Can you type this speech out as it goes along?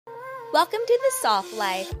Welcome to The Soft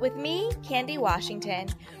Life with me, Candy Washington,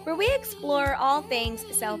 where we explore all things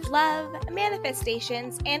self-love,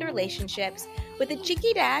 manifestations, and relationships with a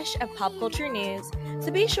cheeky dash of pop culture news.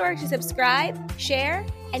 So be sure to subscribe, share,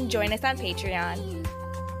 and join us on Patreon.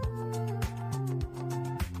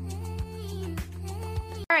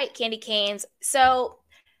 All right, Candy Canes. So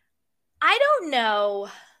I don't know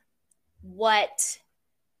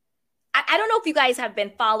I don't know if you guys have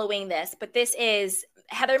been following this, but this is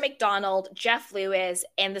Heather McDonald, Jeff Lewis,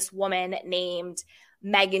 and this woman named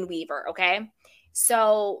Meghan Weaver, okay?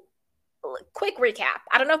 So, quick recap.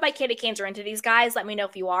 I don't know if my Candy Canes are into these guys. Let me know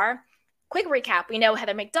if you are. Quick recap. We know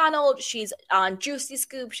Heather McDonald. She's on Juicy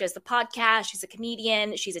Scoop. She has the podcast. She's a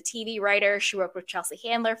comedian. She's a TV writer. She worked with Chelsea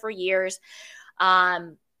Handler for years.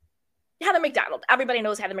 Heather McDonald. Everybody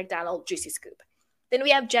knows Heather McDonald, Juicy Scoop. Then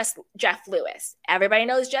we have Jeff Lewis. Everybody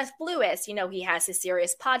knows Jeff Lewis. You know, he has his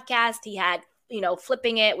serious podcast. He had,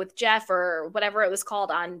 Flipping It with Jeff or whatever it was called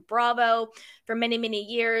on Bravo for many, many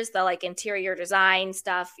years. The interior design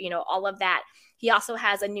stuff, all of that. He also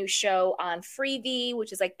has a new show on Freevee,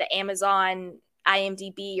 which is like the Amazon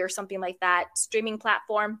IMDb or something like that streaming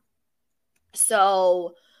platform.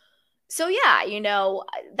 So yeah,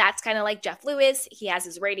 that's kind of like Jeff Lewis. He has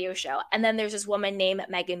his radio show. And then there's this woman named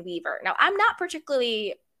Meghan Weaver. Now, I'm not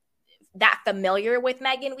particularly that familiar with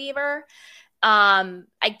Meghan Weaver.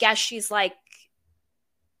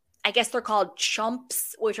 I guess they're called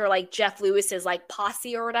chumps, which are like Jeff Lewis's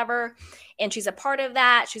posse or whatever. And she's a part of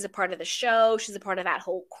that. She's a part of the show. She's a part of that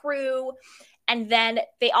whole crew. And then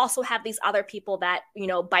they also have these other people that,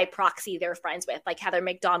 by proxy they're friends with. Like Heather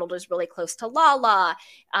McDonald is really close to Lala.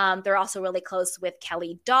 They're also really close with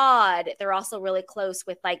Kelly Dodd. They're also really close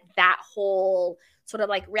with that whole sort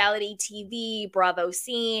of reality TV Bravo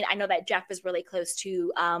scene. I know that Jeff is really close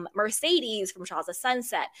to Mercedes from Shaw's of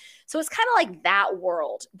Sunset. So it's kind of like that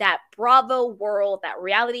world, that Bravo world, that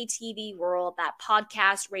reality TV world, that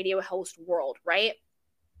podcast radio host world, right?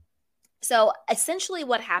 So essentially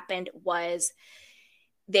what happened was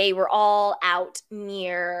they were all out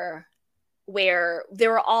near where they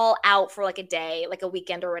were all out for a day, a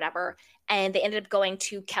weekend or whatever. And they ended up going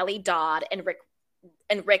to Kelly Dodd and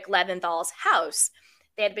Rick Leventhal's house.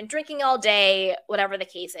 They had been drinking all day, whatever the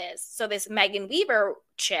case is. So this Meghan Weaver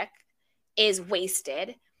chick is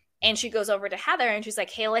wasted. And she goes over to Heather and she's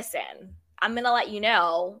like, hey, listen, I'm going to let you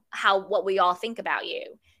know what we all think about you.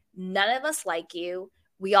 None of us like you.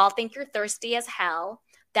 We all think you're thirsty as hell.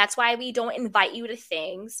 That's why we don't invite you to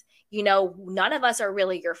things. None of us are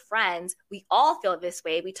really your friends. We all feel this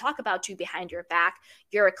way. We talk about you behind your back.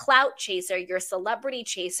 You're a clout chaser. You're a celebrity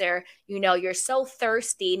chaser. You're so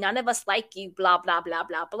thirsty. None of us like you, blah, blah, blah,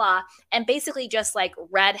 blah, blah. And basically just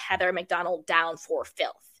read Heather McDonald down for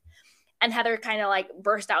filth. And Heather kind of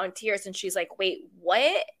burst out in tears and she's like, wait,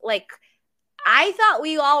 what? I thought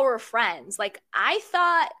we all were friends. I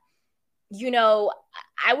thought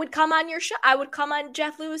I would come on your show. I would come on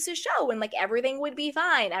Jeff Lewis's show and everything would be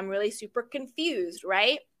fine. I'm really super confused,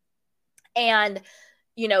 right? And,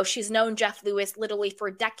 she's known Jeff Lewis literally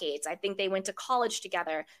for decades. I think they went to college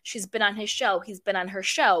together. She's been on his show. He's been on her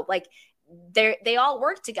show. They all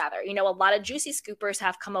work together. A lot of Juicy Scoopers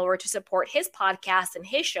have come over to support his podcast and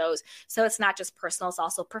his shows. So it's not just personal, it's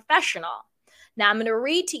also professional. Now, I'm going to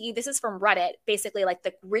read to you, this is from Reddit, basically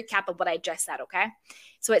the recap of what I just said, okay?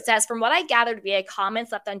 So it says, from what I gathered via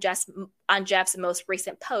comments left on Jeff's most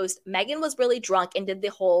recent post, Meghan was really drunk and did the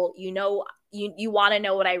whole, you want to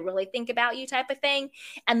know what I really think about you type of thing.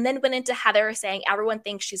 And then went into Heather saying everyone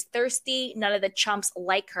thinks she's thirsty. None of the chumps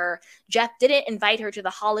like her. Jeff didn't invite her to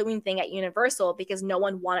the Halloween thing at Universal because no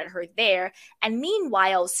one wanted her there. And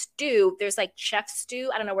meanwhile, Stu, there's Chef Stu,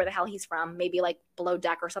 I don't know where the hell he's from, maybe Below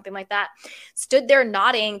Deck or something like that, stood there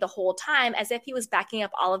nodding the whole time as if he was backing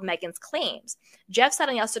up all of Meghan's claims. Jeff said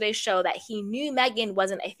on yesterday's show that he knew Meghan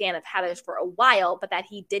wasn't a fan of Heather's for a while, but that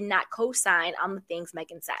he did not co-sign on the things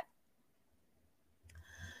Meghan said.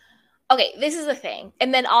 Okay, this is the thing.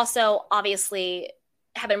 And then also, obviously,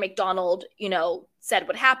 Heather McDonald, said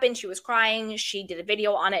what happened. She was crying. She did a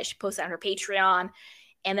video on it. She posted on her Patreon.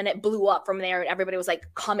 And then it blew up from there. And everybody was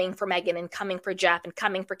coming for Meghan and coming for Jeff and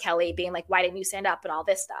coming for Kelly, being why didn't you stand up and all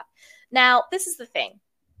this stuff. Now, this is the thing.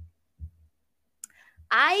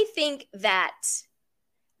 I think that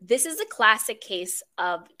this is a classic case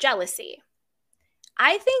of jealousy.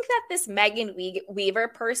 I think that this Meghan Weaver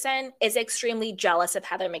person is extremely jealous of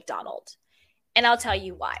Heather McDonald. And I'll tell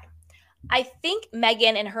you why. I think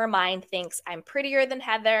Meghan in her mind thinks I'm prettier than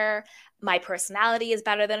Heather. My personality is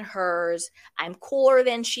better than hers. I'm cooler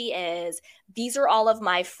than she is. These are all of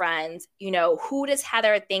my friends. Who does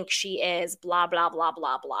Heather think she is? Blah, blah, blah,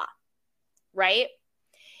 blah, blah. Right?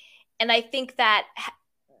 And I think that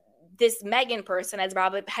this Meghan person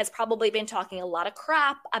has probably been talking a lot of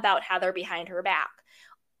crap about Heather behind her back.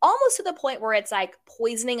 Almost to the point where it's like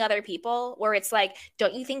poisoning other people, where it's like,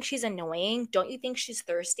 don't you think she's annoying? Don't you think she's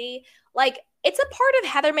thirsty? Like, it's a part of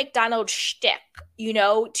Heather McDonald's shtick,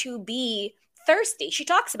 to be thirsty. She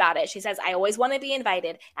talks about it. She says, I always want to be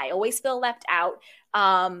invited. I always feel left out.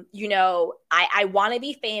 I want to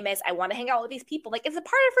be famous. I want to hang out with these people. Like, it's a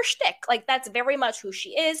part of her shtick. Like, that's very much who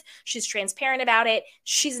she is. She's transparent about it.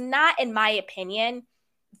 She's not, in my opinion,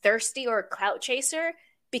 thirsty or a clout chaser,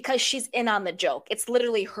 because she's in on the joke. It's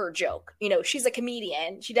literally her joke. She's a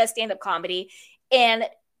comedian. She does stand-up comedy, and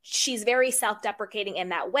she's very self-deprecating in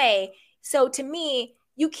that way. So to me,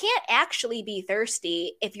 you can't actually be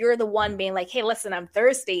thirsty if you're the one being like, hey, listen, I'm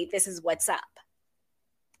thirsty. This is what's up.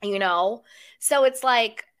 So it's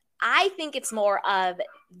like, I think it's more of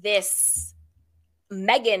this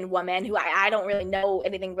Meghan woman, who I don't really know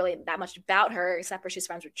anything really that much about her, except for she's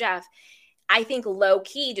friends with Jeff. I think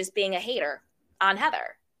low-key just being a hater on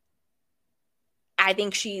Heather. I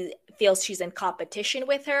think she feels she's in competition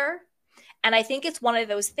with her. And I think it's one of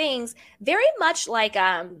those things very much like,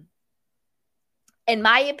 in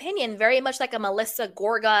my opinion, very much like a Melissa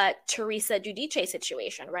Gorga, Teresa Giudice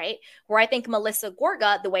situation, right? Where I think Melissa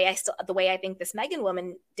Gorga, the way I think this Meghan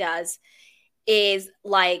woman does, is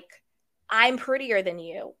like, I'm prettier than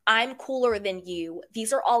you. I'm cooler than you.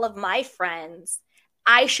 These are all of my friends.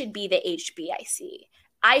 I should be the HBIC.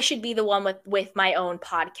 I should be the one with my own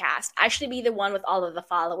podcast. I should be the one with all of the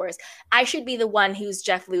followers. I should be the one who's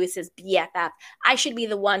Jeff Lewis's BFF. I should be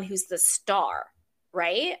the one who's the star,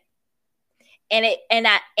 right? And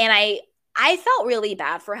I felt really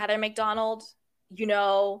bad for Heather McDonald.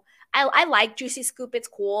 I like Juicy Scoop. It's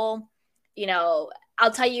cool.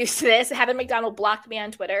 I'll tell you this. Heather McDonald blocked me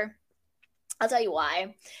on Twitter. I'll tell you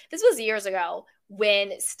why. This was years ago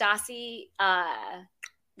when Stassi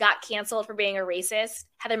got canceled for being a racist.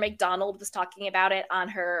 Heather McDonald was talking about it on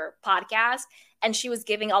her podcast, and she was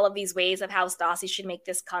giving all of these ways of how Stassi should make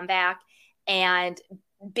this comeback, and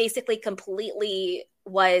basically completely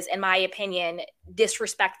was, in my opinion,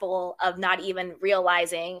 disrespectful of not even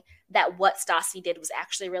realizing that what Stassi did was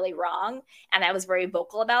actually really wrong. And I was very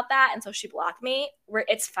vocal about that. And so she blocked me.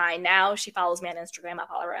 It's fine now. She follows me on Instagram. I'll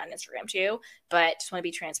follow her on Instagram too. But just want to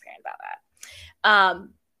be transparent about that.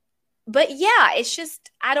 But yeah, it's just,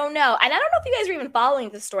 I don't know. And I don't know if you guys are even following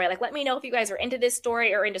this story. Like, let me know if you guys are into this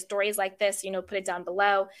story or into stories like this, put it down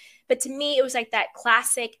below. But to me, it was like that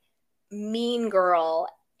classic mean girl.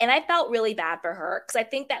 And I felt really bad for her, because I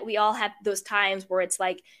think that we all have those times where it's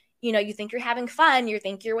like, you think you're having fun, you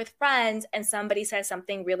think you're with friends, and somebody says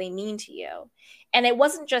something really mean to you. And it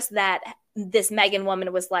wasn't just that this Meghan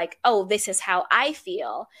woman was like, oh, this is how I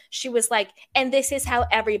feel. She was like, and this is how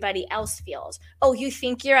everybody else feels. Oh, you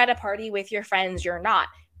think you're at a party with your friends, you're not.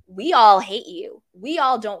 We all hate you. We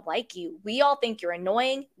all don't like you. We all think you're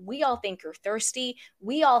annoying. We all think you're thirsty.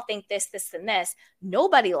 We all think this, and this.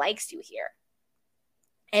 Nobody likes you here.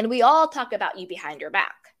 And we all talk about you behind your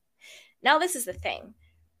back. Now, this is the thing.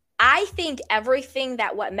 I think everything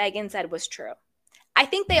that what Meghan said was true. I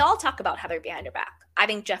think they all talk about Heather behind her back. I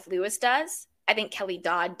think Jeff Lewis does. I think Kelly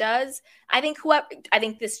Dodd does. I think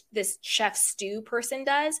this Chef Stew person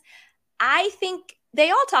does. I think they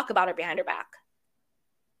all talk about her behind her back.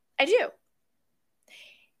 I do.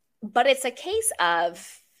 But it's a case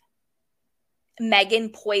of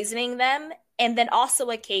Meghan poisoning them, and then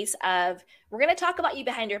also a case of, we're going to talk about you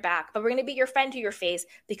behind your back, but we're going to be your friend to your face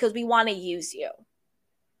because we want to use you.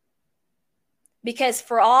 Because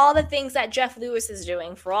for all the things that Jeff Lewis is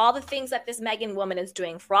doing, for all the things that this Meghan woman is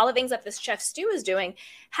doing, for all the things that this Chef Stew is doing,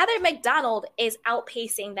 Heather McDonald is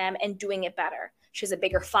outpacing them and doing it better. She has a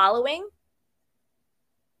bigger following.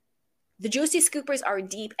 The Juicy Scoopers are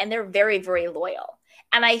deep, and they're very, very loyal.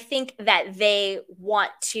 And I think that they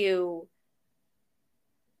want to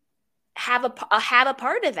have a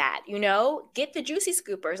part of that, get the Juicy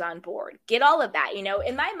Scoopers on board, get all of that, in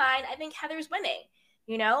my mind, I think Heather's winning,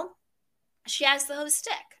 she has the host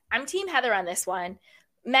stick. I'm team Heather on this one.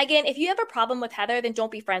 Meghan, if you have a problem with Heather, then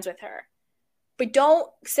don't be friends with her, but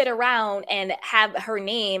don't sit around and have her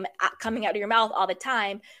name coming out of your mouth all the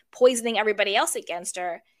time, poisoning everybody else against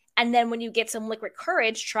her. And then when you get some liquid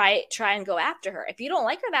courage, try and go after her. If you don't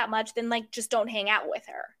like her that much, then just don't hang out with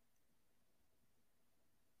her.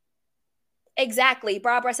 Exactly.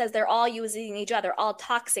 Barbara says they're all using each other, all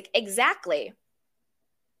toxic. Exactly.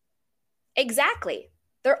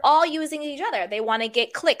 They're all using each other. They want to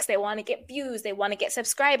get clicks. They want to get views. They want to get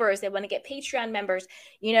subscribers. They want to get Patreon members.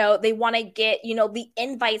 They want to get, the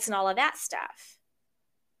invites and all of that stuff.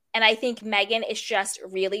 And I think Meghan is just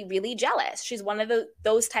really, really jealous. She's one of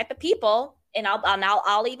those type of people. And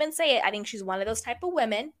I'll even say it. I think she's one of those type of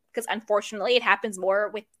women, because unfortunately it happens more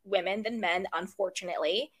with women than men,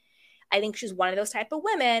 unfortunately. I think she's one of those type of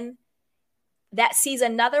women that sees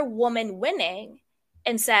another woman winning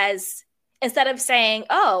and says, instead of saying,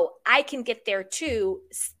 oh, I can get there too,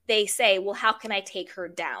 they say, well, how can I take her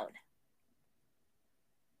down?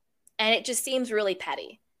 And it just seems really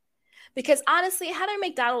petty. Because honestly, Heather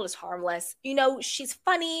McDonald is harmless. You know, she's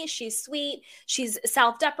funny, she's sweet, she's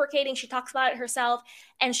self-deprecating, she talks about it herself.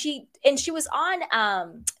 And she was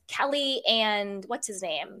on Kelly and what's his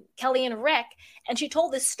name? Kelly and Rick. And she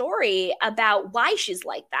told this story about why she's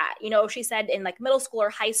like that. You know, she said in like middle school or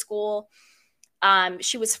high school,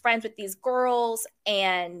 she was friends with these girls,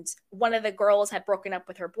 and one of the girls had broken up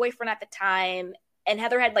with her boyfriend at the time. And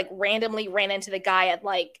Heather had like randomly ran into the guy at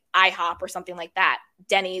like IHOP or something like that.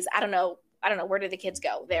 Denny's. I don't know. Where did the kids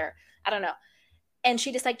go there? I don't know. And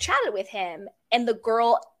she just like chatted with him. And the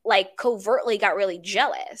girl like covertly got really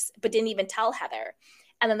jealous, but didn't even tell Heather.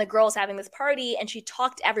 And then the girl's having this party and she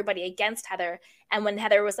talked everybody against Heather. And when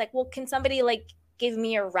Heather was like, well, can somebody like give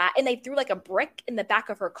me a ride? And they threw like a brick in the back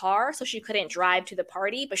of her car so she couldn't drive to the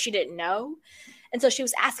party, but she didn't know. And so she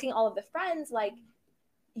was asking all of the friends like,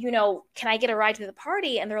 you know, can I get a ride to the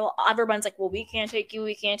party? And everyone's like, well, we can't take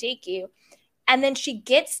you. And then she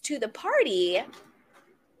gets to the party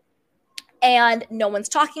and no one's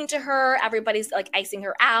talking to her. Everybody's like icing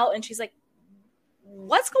her out. And she's like,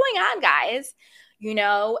 what's going on, guys? You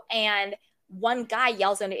know, and one guy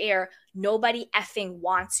yells in the air, nobody effing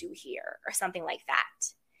wants you here, or something like that.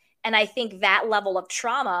 And I think that level of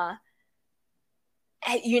trauma,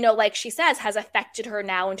 you know, like she says, has affected her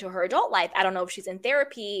now into her adult life. I don't know if she's in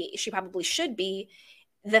therapy. She probably should be.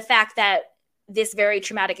 The fact that this very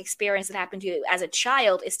traumatic experience that happened to you as a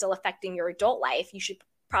child is still affecting your adult life, you should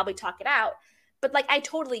probably talk it out. But like, I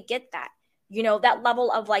totally get that. You know, that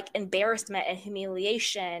level of like embarrassment and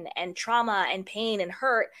humiliation and trauma and pain and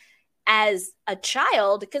hurt as a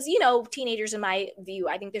child, because, you know, teenagers, in my view,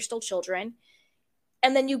 I think they're still children.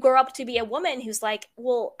 And then you grow up to be a woman who's like,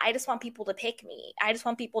 well, I just want people to pick me. I just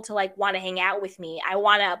want people to like want to hang out with me. I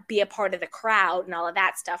want to be a part of the crowd and all of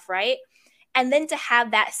that stuff, right? And then to have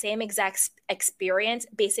that same exact experience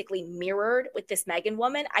basically mirrored with this Meghan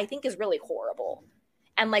woman, I think is really horrible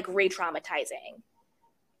and like re-traumatizing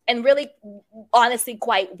and really honestly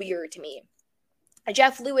quite weird to me.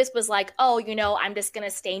 Jeff Lewis was like, oh, you know, I'm just going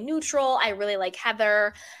to stay neutral. I really like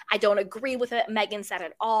Heather. I don't agree with what Meghan said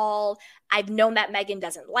at all. I've known that Meghan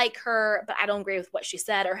doesn't like her, but I don't agree with what she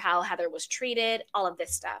said or how Heather was treated, all of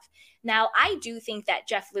this stuff. Now, I do think that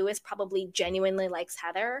Jeff Lewis probably genuinely likes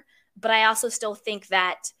Heather, but I also still think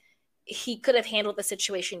that he could have handled the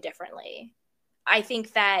situation differently. I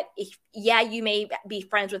think that, you may be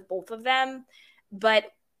friends with both of them, but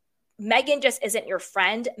Meghan just isn't your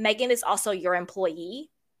friend. Meghan is also your employee.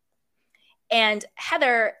 And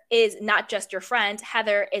Heather is not just your friend.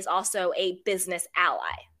 Heather is also a business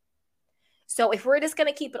ally. So if we're just going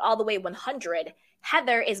to keep it all the way 100,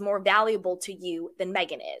 Heather is more valuable to you than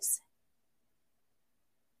Meghan is.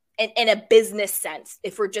 In a business sense,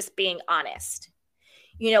 if we're just being honest.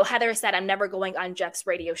 You know, Heather said, I'm never going on Jeff's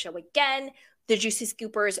radio show again. The Juicy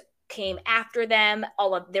Scoopers came after them.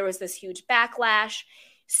 There was this huge backlash.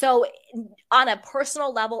 So on a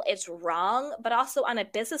personal level, it's wrong, but also on a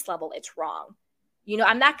business level, it's wrong. You know,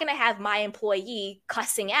 I'm not going to have my employee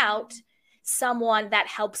cussing out someone that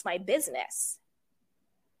helps my business.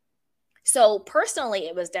 So personally,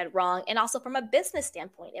 it was dead wrong. And also from a business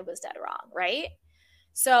standpoint, it was dead wrong, right?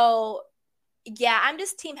 So yeah, I'm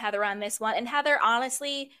just Team Heather on this one. And Heather,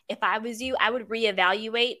 honestly, if I was you, I would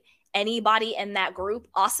reevaluate anybody in that group.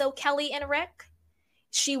 Also, Kelly and Rick.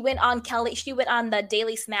 She went on the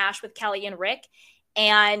Daily Smash with Kelly and Rick,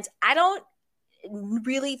 and I don't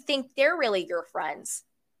really think they're really your friends.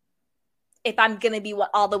 If I'm going to be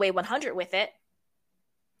all the way 100 with it,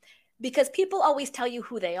 because people always tell you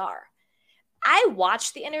who they are. I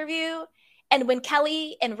watched the interview, and when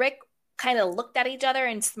Kelly and Rick kind of looked at each other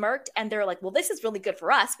and smirked, and they're like, well, this is really good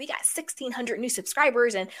for us. We got 1,600 new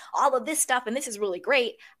subscribers and all of this stuff, and this is really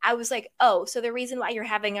great. I was like, oh, so the reason why you're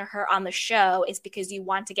having her on the show is because you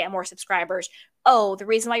want to get more subscribers. Oh, the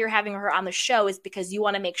reason why you're having her on the show is because you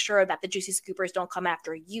want to make sure that the Juicy Scoopers don't come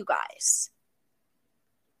after you guys.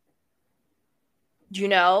 You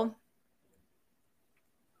know?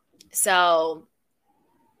 So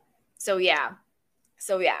yeah.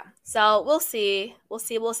 So yeah, so we'll see.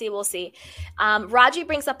 Raji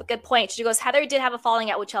brings up a good point. She goes, Heather did have a falling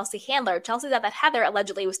out with Chelsea Handler. Chelsea said that Heather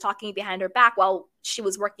allegedly was talking behind her back while she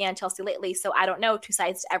was working on Chelsea lately. So I don't know, two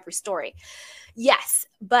sides to every story. Yes,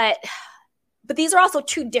 but these are also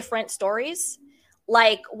two different stories.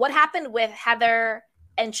 Like what happened with Heather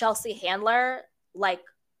and Chelsea Handler like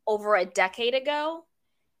over a decade ago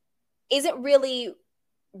isn't really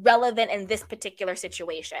relevant in this particular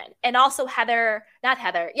situation. And also Heather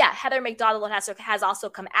McDonald has also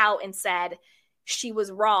come out and said she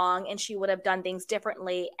was wrong and she would have done things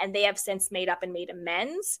differently, and they have since made up and made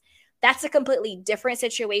amends. That's a completely different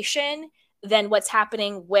situation than what's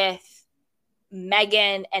happening with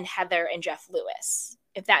Meghan and Heather and Jeff Lewis,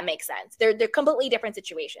 if that makes sense. They're completely different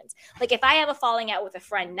situations. Like if I have a falling out with a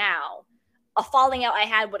friend now, a falling out I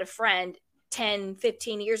had with a friend 10,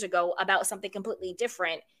 15 years ago about something completely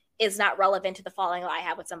different is not relevant to the falling out I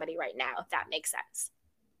have with somebody right now, if that makes sense.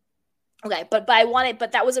 Okay, but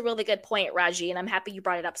that was a really good point, Raji, and I'm happy you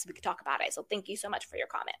brought it up so we could talk about it. So thank you so much for your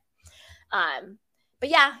comment. But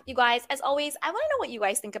yeah, you guys, as always, I want to know what you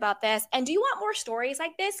guys think about this. And do you want more stories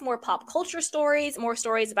like this, more pop culture stories, more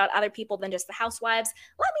stories about other people than just the housewives?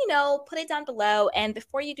 Let me know, put it down below. And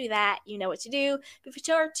before you do that, you know what to do. Be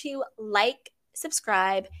sure to like,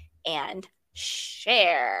 subscribe, and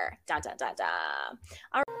share. Dun, dun, dun, dun.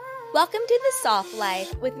 All right. Welcome to The Soft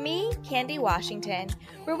Life with me, Candy Washington,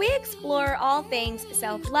 where we explore all things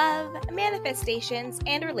self-love, manifestations,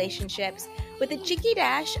 and relationships with a cheeky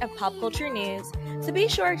dash of pop culture news. So be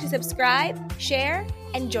sure to subscribe, share,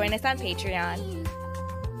 and join us on Patreon.